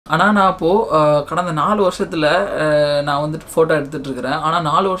ஆனால் நான் இப்போது கடந்த 4 வருஷத்தில் நான் வந்துட்டு ஃபோட்டோ எடுத்துகிட்ருக்கிறேன். ஆனால்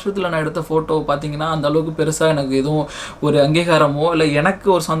 4 வருஷத்தில் நான் எடுத்த ஃபோட்டோ பார்த்திங்கன்னா அந்தளவுக்கு பெருசாக எனக்கு எதுவும் ஒரு அங்கீகாரமோ இல்லை எனக்கு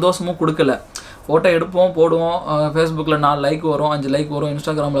ஒரு சந்தோஷமோ கொடுக்கல. ஃபோட்டோ எடுப்போம், போடுவோம், ஃபேஸ்புக்கில் 4 லைக் வரும், 5 லைக் வரும்,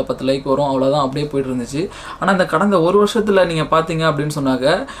 இன்ஸ்டாகிராமில் 10 லைக் வரும், அவ்வளோதான், அப்படியே போய்ட்டு இருந்துச்சு. ஆனால் இந்த கடந்த 1 வருஷத்தில் நீங்கள் பார்த்தீங்க அப்படின்னு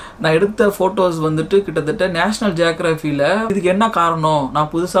சொன்னாக்க நான் எடுத்த ஃபோட்டோஸ் வந்துட்டு கிட்டத்தட்ட நேஷ்னல் ஜியோகிராஃபியில் இதுக்கு என்ன காரணம்,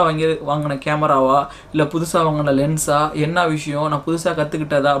 நான் புதுசாக வாங்கின கேமராவா இல்லை புதுசாக வாங்கின லென்ஸா, என்ன விஷயம், நான் புதுசாக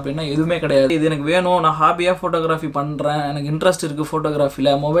கற்றுக்கிட்டதா அப்படின்னா எதுவுமே கிடையாது. இது எனக்கு வேணும், நான் ஹாபியாக ஃபோட்டோகிராஃபி பண்ணுறேன், எனக்கு இன்ட்ரெஸ்ட் இருக்குது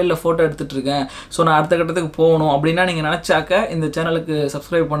ஃபோட்டோகிராஃபியில், மொபைலில் ஃபோட்டோ எடுத்துகிட்டு இருக்கேன், ஸோ நான் அடுத்த கட்டத்துக்கு போகணும் அப்படின்னா நீங்கள் நினச்சாக்க இந்த சேனலுக்கு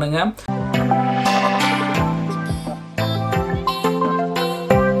சப்ஸ்கிரைப் பண்ணுங்கள்.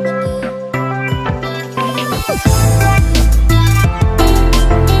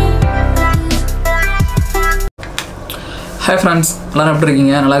 ஹாய் ஃப்ரெண்ட்ஸ், எல்லோரும் எப்படி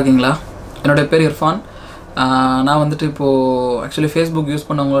இருக்கீங்க? நல்லா இருக்கீங்களா? என்னுடைய பேர் இர்ஃபான். நான் வந்துட்டு இப்போது ஆக்சுவலி ஃபேஸ்புக் யூஸ்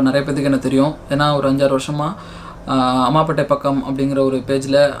பண்ணவங்க நிறைய பேருக்கு எனக்கு தெரியும். ஏன்னா ஒரு 5-6 வருஷமாக அம்மாப்பேட்டை பக்கம் அப்படிங்கிற ஒரு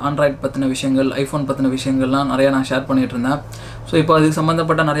பேஜில் ஆண்ட்ராய்ட் பற்றின விஷயங்கள், ஐஃபோன் பற்றின விஷயங்கள்லாம் நிறையா நான் ஷேர் பண்ணிகிட்டு இருந்தேன். ஸோ இப்போ அதுக்கு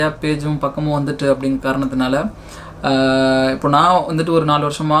சம்மந்தப்பட்ட நிறையா பேஜும் பக்கமும் வந்துட்டு அப்படிங்கிற காரணத்தினால இப்போ நான் வந்துட்டு ஒரு 4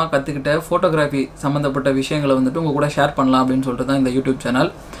 வருஷமாக கற்றுக்கிட்ட ஃபோட்டோகிராஃபி சம்மந்தப்பட்ட விஷயங்களை வந்துட்டு உங்கள் கூட ஷேர் பண்ணலாம் அப்படின்னு சொல்லிட்டு தான் இந்த யூடியூப் சேனல்.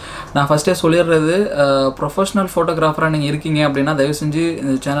 நான் ஃபஸ்ட்டே சொல்லிடுறது, ப்ரொஃபஷ்னல் ஃபோட்டோகிராஃபராக நீங்கள் இருக்கீங்க அப்படின்னா தயவு செஞ்சு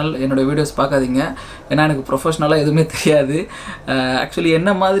இந்த சேனல் என்னோடய வீடியோஸ் பார்க்காதீங்க. ஏன்னா எனக்கு ப்ரொஃபஷ்னலாக எதுவுமே தெரியாது. ஆக்சுவலி என்ன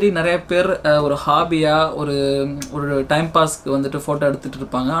மாதிரி நிறைய பேர் ஒரு ஹாபியாக ஒரு டைம் பாஸ்க்கு வந்துட்டு ஃபோட்டோ எடுத்துகிட்டு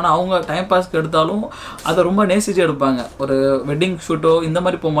இருப்பாங்க. ஆனால் அவங்க டைம் பாஸ்க்கு எடுத்தாலும் அதை ரொம்ப நேசிச்சு எடுப்பாங்க. ஒரு வெட்டிங் ஷூட்டோ இந்த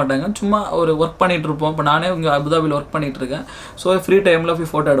மாதிரி போக மாட்டாங்க, சும்மா ஒரு ஒர்க் பண்ணிகிட்டு இருப்போம். இப்போ நானே இங்கே அபுதாபியில் ஒர்க் பண்ணிகிட்டு இருக்கேன். ஸோ ஃப்ரீ டைமில்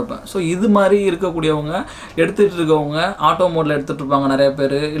போய் ஃபோட்டோ எடுப்பேன். ஸோ இது மாதிரி இருக்கக்கூடியவங்க, எடுத்துகிட்டு இருக்கவங்க ஆட்டோ மோடில் எடுத்துகிட்டு இருப்பாங்க நிறைய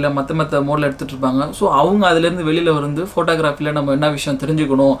பேர், இல்லை மற்ற மோடில் எடுத்துகிட்டு இருப்பாங்க. ஸோ அவங்க அதுலேருந்து வெளியில் வந்து ஃபோட்டோகிராஃபியில் நம்ம என்ன விஷயம்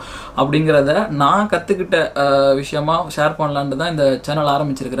தெரிஞ்சுக்கணும் அப்படிங்கிறத நான் கற்றுக்கிட்ட விஷயமாக ஷேர் பண்ணலான்ட்டு தான் இந்த சேனல்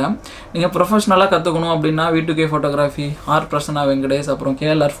ஆரம்பிச்சிருக்கிறேன். நீங்கள் ப்ரொஃபஷ்னலாக கற்றுக்கணும் அப்படின்னா V2K photography, R Prasanna Venkatesh, அப்புறம்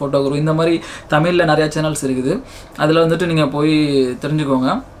KLR ஃபோட்டோகிராஃபி, இந்த மாதிரி தமிழில் நிறையா சேனல்ஸ் இருக்குது. அதில் வந்துட்டு நீங்கள் போய்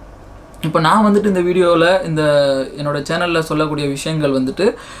தெரிஞ்சுக்கோங்க. இப்போ நான் வந்துட்டு இந்த வீடியோவில் என்னோடய சேனலில் சொல்லக்கூடிய விஷயங்கள் வந்துட்டு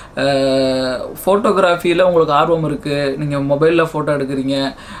ஃபோட்டோகிராஃபியில் உங்களுக்கு ஆர்வம் இருக்குது, நீங்கள் மொபைலில் ஃபோட்டோ எடுக்கிறீங்க,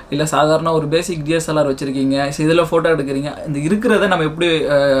 இல்லை சாதாரண ஒரு பேசிக் DSLR வச்சுருக்கீங்க, இதில் ஃபோட்டோ எடுக்கிறீங்க, இந்த இருக்கிறத நம்ம எப்படி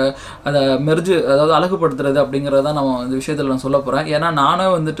அதை அதாவது அழகுபடுத்துறது அப்படிங்கிறத நம்ம இந்த விஷயத்தில் நான் சொல்ல போகிறேன். ஏன்னா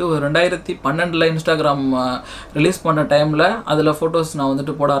நானும் வந்துட்டு ஒரு 2012 இன்ஸ்டாகிராம் ரிலீஸ் பண்ண டைமில் அதில் ஃபோட்டோஸ் நான்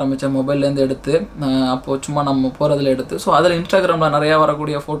வந்துட்டு போட ஆரம்பித்தேன், மொபைல்லேருந்து எடுத்து. அப்போது சும்மா நம்ம போகிறதுல எடுத்து. ஸோ அதில் இன்ஸ்டாகிராமில் நிறையா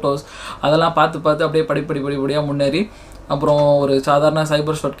வரக்கூடிய ஃபோட்டோஸ் அதெல்லாம் பார்த்து அப்படியே படிப்படியாக முன்னேறி அப்புறம் ஒரு சாதாரண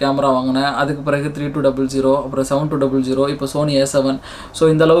சைபர் ஷாட் கேமரா வாங்கினேன். அதுக்கு பிறகு 3200, அப்புறம் 7200, இப்போ Sony A7. ஸோ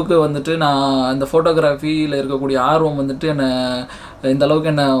இந்த அளவுக்கு வந்துட்டு நான் இந்த ஃபோட்டோகிராஃபியில் இருக்கக்கூடிய ஆர்வம் வந்துட்டு இந்த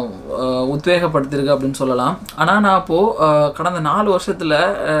அளவுக்கு என்னை உத்வேகப்படுத்தியிருக்கு அப்படின்னு சொல்லலாம். ஆனால் நான் இப்போது கடந்த 4 வருஷத்தில்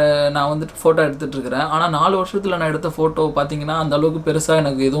நான் வந்துட்டு ஃபோட்டோ எடுத்துகிட்ருக்கிறேன். ஆனால் 4 வருஷத்தில் நான் எடுத்த ஃபோட்டோ பார்த்திங்கன்னா அந்தளவுக்கு பெருசாக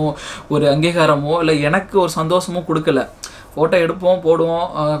எனக்கு எதுவும் ஒரு அங்கீகாரமோ இல்லை எனக்கு ஒரு சந்தோஷமோ கொடுக்கல. ஃபோட்டோ எடுப்போம், போடுவோம்,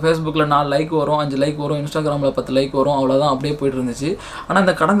 ஃபேஸ்புக்கில் 4 லைக் வரும், 5 லைக் வரும், இன்ஸ்டாகிராமில் 10 லைக் வரும், அவ்வளோதான், அப்படியே போய்ட்டு இருந்துச்சு. ஆனால்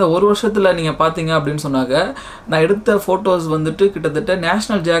இந்த கடந்த 1 வருஷத்தில் நீங்கள் பார்த்தீங்க அப்படின்னு சொன்னாக்க நான் எடுத்த ஃபோட்டோஸ் வந்துட்டு கிட்டத்தட்ட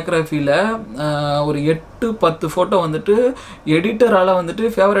நேஷ்னல் ஜியோகிராஃபியில் ஒரு 8-10 ஃபோட்டோ வந்துட்டு எடிட்டரால்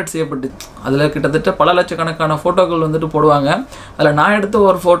வந்துட்டு ஃபேவரட் செய்யப்பட்டுச்சு. அதில் கிட்டத்தட்ட பல லட்சக்கணக்கான ஃபோட்டோக்கள் வந்துட்டு போடுவாங்க. அதில் நான் எடுத்த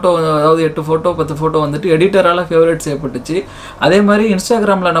ஒரு ஃபோட்டோ, அதாவது 8 ஃபோட்டோ 10 ஃபோட்டோ வந்துட்டு எடிட்டரால் ஃபேவரட் செய்யப்பட்டுச்சு. அதே மாதிரி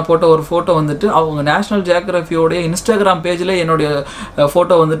இன்ஸ்டாகிராமில் நான் போட்ட ஒரு ஃபோட்டோ வந்துட்டு அவங்க நேஷ்னல் ஜியோகிராஃபியோடைய இன்ஸ்டாகிராம் பேஜில் என்னுடைய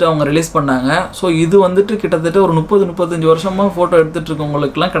ஃபோட்டோ வந்துட்டு அவங்க ரிலீஸ் பண்ணாங்க. ஸோ இது வந்துட்டு கிட்டத்தட்ட ஒரு 30-35 வருஷமாக ஃபோட்டோ எடுத்துகிட்டு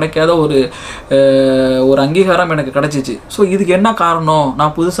இருக்கவங்களுக்குலாம் கிடைக்காத ஒரு அங்கீகாரம் எனக்கு கிடச்சிச்சு. ஸோ இதுக்கு என்ன காரணம்,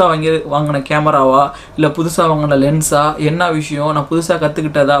 நான் புதுசாக வாங்கின கேமராவா இல்லை புதுசாக வாங்கின லென்ஸா, என்ன விஷயம், நான் புதுசாக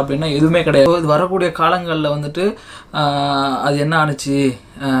கற்றுக்கிட்டதா அப்படின்னா எதுவுமே கிடையாது. இது வரக்கூடிய காலங்களில் வந்துட்டு அது என்ன ஆணுச்சு,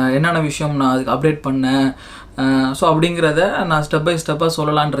 என்னென்ன விஷயம் நான் அதுக்கு அப்டேட் பண்ணேன், ஸோ அப்படிங்கிறத நான் ஸ்டெப் பை ஸ்டெப்பாக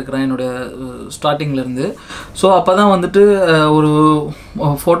சொல்லலான் இருக்கிறேன் என்னுடைய ஸ்டார்டிங்லேருந்து. ஸோ அப்போ தான் வந்துட்டு ஒரு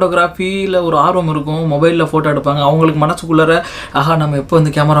ஃபோட்டோகிராஃபியில் ஒரு ஆர்வம் இருக்கும், மொபைலில் ஃபோட்டோ எடுப்பாங்க. அவங்களுக்கு மனசுக்குள்ளார ஆஹா நம்ம எப்போ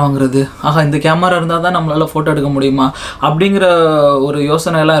இந்த கேமரா வாங்குறது, ஆஹா இந்த கேமரா இருந்தால் தான் நம்மளால் ஃபோட்டோ எடுக்க முடியுமா அப்படிங்கிற ஒரு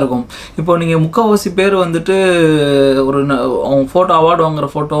யோசனையெல்லாம் இருக்கும். இப்போ நீங்கள் முக்கால்வாசி பேர் வந்துட்டு அவங்க ஃபோட்டோ அவார்டு வாங்குகிற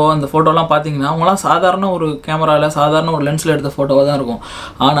ஃபோட்டோ, அந்த ஃபோட்டோலாம் பார்த்தீங்கன்னா அவங்களாம் சாதாரண ஒரு கேமராவில் சாதாரண ஒரு லென்ஸில் எடுத்த ஃபோட்டோவாக தான் இருக்கும்.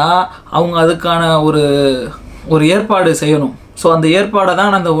 ஆனால் அவங்க அதுக்கான ஒரு ஏற்பாடு செய்யணும். ஸோ அந்த ஏற்பாடை தான்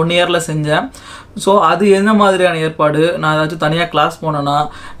நான் அந்த 1 இயரில் செஞ்சேன். ஸோ அது என்ன மாதிரியான ஏற்பாடு, நான் ஏதாச்சும் தனியாக கிளாஸ் போனேன்னா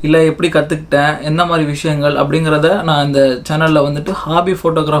இல்லை எப்படி கற்றுக்கிட்டேன், எந்த மாதிரி விஷயங்கள் அப்படிங்கிறத நான் இந்த சேனலில் வந்துட்டு ஹாபி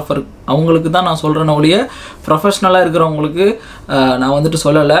ஃபோட்டோகிராஃபர் அவங்களுக்கு தான் நான் சொல்கிறேன் ஒழிய ப்ரொஃபஷ்னலாக இருக்கிறவங்களுக்கு நான் வந்துட்டு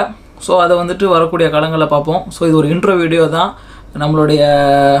சொல்லலை. ஸோ அதை வந்துட்டு வரக்கூடிய காலங்களில் பார்ப்போம். ஸோ இது ஒரு இன்ட்ரோ வீடியோ தான். நம்மளுடைய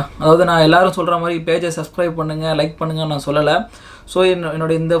அதாவது நான் எல்லோரும் சொல்கிற மாதிரி பேஜை சப்ஸ்கிரைப் பண்ணுங்கள், லைக் பண்ணுங்கள் நான் சொல்லலை. ஸோ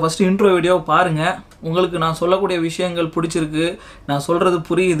என்னோட இந்த ஃபஸ்ட்டு இன்ட்ரோ வீடியோ பாருங்கள். உங்களுக்கு நான் சொல்லக்கூடிய விஷயங்கள் பிடிச்சிருக்கு, நான் சொல்கிறது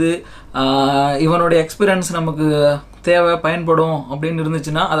புரியுது, இவனுடைய எக்ஸ்பீரியன்ஸ் நமக்கு தேவை பயன்படும் அப்படின்னு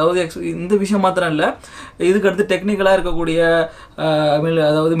இருந்துச்சுன்னா, அதாவது இந்த விஷயம் மாத்திரம் இல்லை, இதுக்கடுத்து டெக்னிக்கலாக இருக்கக்கூடிய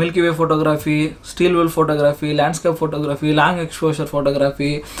அதாவது மில்கி வே photography, steel well photography, landscape photography, long exposure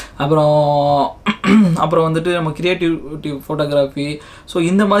photography, அப்புறம் வந்துட்டு நம்ம கிரியேட்டிவிட்டி ஃபோட்டோகிராஃபி. ஸோ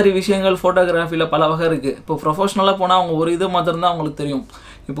இந்த மாதிரி விஷயங்கள் ஃபோட்டோகிராஃபியில் பல வகை இருக்குது. இப்போ ப்ரொஃபஷ்னலாக போனால் அவங்க ஒரு இது மாத்திரம் தான் அவங்களுக்கு தெரியும்.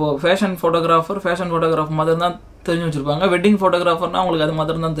 இப்போது ஃபேஷன் ஃபோட்டோகிராஃபர் மாத்திரம் தான் தெரிஞ்சு வச்சுருப்பாங்க. வெட்டிங் ஃபோட்டோகிராஃபர்னால் அவங்களுக்கு அது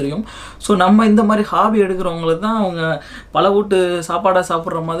மாத்திரம் தான் தெரியும். ஸோ நம்ம இந்த மாதிரி ஹாபி எடுக்கிறவங்களுக்கு தான் அவங்க பல வீட்டு சாப்பாடாக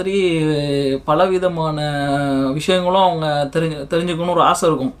சாப்பிட்ற மாதிரி பலவிதமான விஷயங்களும் அவங்க தெரிஞ்சுக்கணும்னு ஒரு ஆசை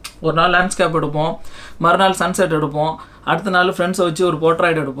இருக்கும். ஒரு நாள் லேண்ட்ஸ்கேப் எடுப்போம், மறுநாள் சன்செட் எடுப்போம், அடுத்த நாள் ஃப்ரெண்ட்ஸை வச்சு ஒரு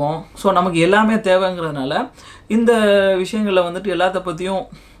போர்ட்ரைட் எடுப்போம். ஸோ நமக்கு எல்லாமே தேவைங்கிறதுனால இந்த விஷயங்களில் வந்துட்டு எல்லாத்த பற்றியும்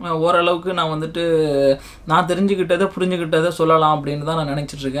ஓரளவுக்கு நான் வந்துட்டு நான் தெரிஞ்சுக்கிட்டதை புரிஞ்சுக்கிட்டதை சொல்லலாம் அப்படின்னு தான் நான்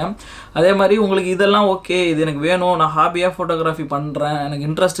நினச்சிட்ருக்கேன். அதே மாதிரி உங்களுக்கு இதெல்லாம் ஓகே, இது எனக்கு வேணும், நான் ஹாபியாக ஃபோட்டோகிராஃபி பண்ணுறேன், எனக்கு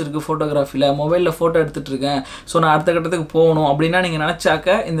இன்ட்ரெஸ்ட் இருக்குது ஃபோட்டோகிராஃபியில், மொபைலில் ஃபோட்டோ எடுத்துகிட்ருக்கேன், ஸோ நான் அடுத்த கட்டத்துக்கு போகணும் அப்படின்னா நீங்கள்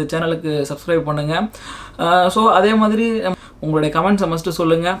நினச்சாக்க இந்த சேனலுக்கு சப்ஸ்கிரைப் பண்ணுங்கள். ஸோ அதே மாதிரி உங்களுடைய கமெண்ட்ஸை மஸ்ட்டு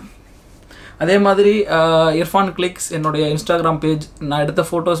சொல்லுங்கள். அதே மாதிரி இர்ஃபான் கிளிக்ஸ் என்னுடைய இன்ஸ்டாகிராம் பேஜ், நான் எடுத்த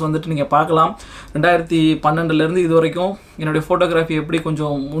ஃபோட்டோஸ் வந்துட்டு நீங்கள் பார்க்கலாம். 2012 இது வரைக்கும் என்னுடைய ஃபோட்டோகிராஃபி எப்படி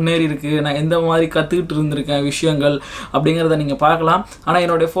கொஞ்சம் முன்னேறி இருக்குது, நான் எந்த மாதிரி கற்றுக்கிட்டு இருந்திருக்கேன் விஷயங்கள் அப்படிங்கிறத நீங்கள் பார்க்கலாம். ஆனால்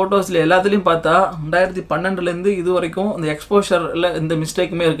என்னுடைய ஃபோட்டோஸில் எல்லாத்துலேயும் பார்த்தா 2012 இது வரைக்கும் இந்த எக்ஸ்போஷரில் எந்த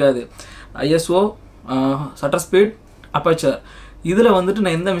மிஸ்டேக்குமே இருக்காது. ISO, ஷட்டர் ஸ்பீட், அப்பேச்சர், இதில் வந்துட்டு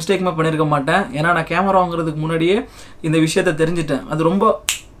நான் எந்த மிஸ்டேக்குமே பண்ணியிருக்க மாட்டேன். ஏன்னா நான் கேமரா வாங்குறதுக்கு முன்னாடியே இந்த விஷயத்தை தெரிஞ்சிட்டேன். அது ரொம்ப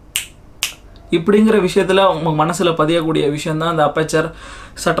இப்படிங்கிற விஷயத்தில் உங்கள் மனசில் பதியக்கூடிய விஷயந்தான் அந்த அப்பேச்சர்,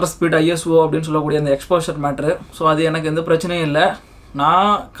 ஷட்டர் ஸ்பீட், ISO அப்படின்னு சொல்லக்கூடிய அந்த எக்ஸ்போஷர் மேட்ரு. ஸோ அது எனக்கு எந்த பிரச்சனையும் இல்லை.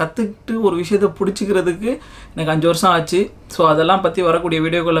 நான் கற்றுக்கிட்டு ஒரு விஷயத்தை பிடிச்சிக்கிறதுக்கு எனக்கு 5 வருஷம் ஆச்சு. ஸோ அதெல்லாம் பற்றி வரக்கூடிய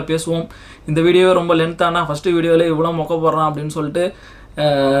வீடியோக்களில் பேசுவோம். இந்த வீடியோவே ரொம்ப லென்த்தானா, ஃபஸ்ட்டு வீடியோவில் இவ்வளோ மொக்க போடுறான் அப்படின்னு சொல்லிட்டு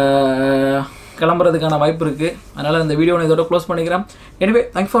கிளம்புறதுக்கான வாய்ப்பு இருக்குது. அதனால் இந்த வீடியோ நான் இதோட க்ளோஸ் பண்ணிக்கிறேன். எனிவே,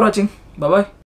 தேங்க்ஸ் ஃபார் வாட்சிங். பாய்.